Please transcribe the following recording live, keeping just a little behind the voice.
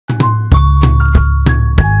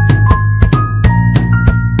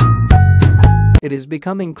it is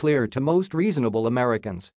becoming clear to most reasonable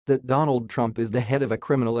Americans that Donald Trump is the head of a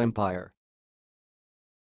criminal empire.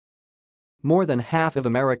 More than half of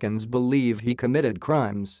Americans believe he committed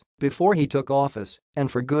crimes before he took office,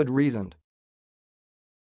 and for good reason.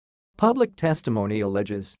 Public testimony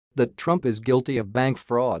alleges that Trump is guilty of bank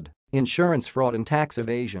fraud, insurance fraud and tax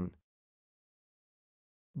evasion.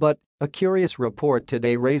 But a curious report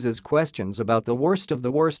today raises questions about the worst of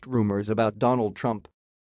the worst rumors about Donald Trump.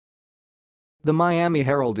 The Miami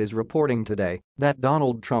Herald is reporting today that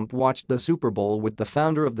Donald Trump watched the Super Bowl with the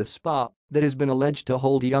founder of the spa that has been alleged to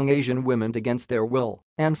hold young Asian women against their will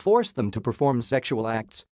and force them to perform sexual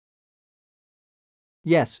acts.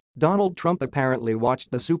 Yes, Donald Trump apparently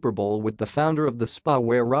watched the Super Bowl with the founder of the spa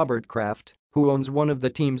where Robert Kraft, who owns one of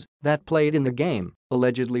the teams that played in the game,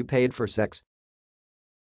 allegedly paid for sex.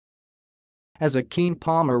 As a Keen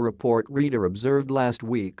Palmer report reader observed last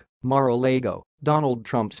week, Mar-a-Lago, Donald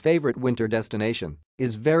Trump's favorite winter destination,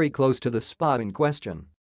 is very close to the spa in question.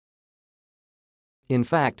 In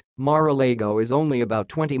fact, Mar-a-Lago is only about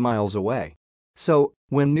 20 miles away. So,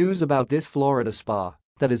 when news about this Florida spa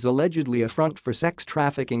that is allegedly a front for sex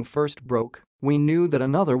trafficking first broke, we knew that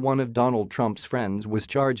another one of Donald Trump's friends was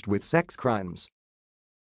charged with sex crimes.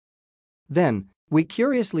 Then, we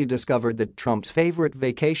curiously discovered that Trump's favorite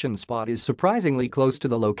vacation spot is surprisingly close to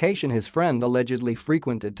the location his friend allegedly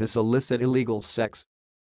frequented to solicit illegal sex.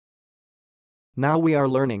 Now we are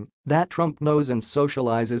learning that Trump knows and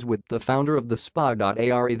socializes with the founder of the spa.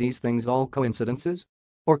 Are these things all coincidences?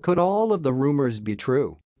 Or could all of the rumors be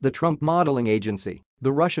true? The Trump modeling agency,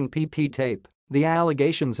 the Russian PP tape, the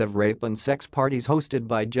allegations of rape and sex parties hosted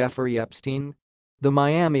by Jeffrey Epstein? The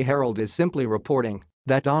Miami Herald is simply reporting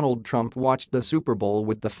that Donald Trump watched the Super Bowl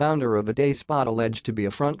with the founder of a day spa alleged to be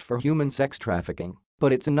a front for human sex trafficking,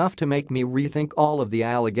 but it's enough to make me rethink all of the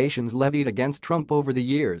allegations levied against Trump over the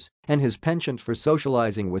years and his penchant for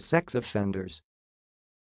socializing with sex offenders.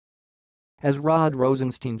 As Rod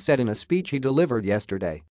Rosenstein said in a speech he delivered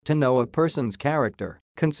yesterday, to know a person's character,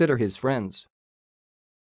 consider his friends.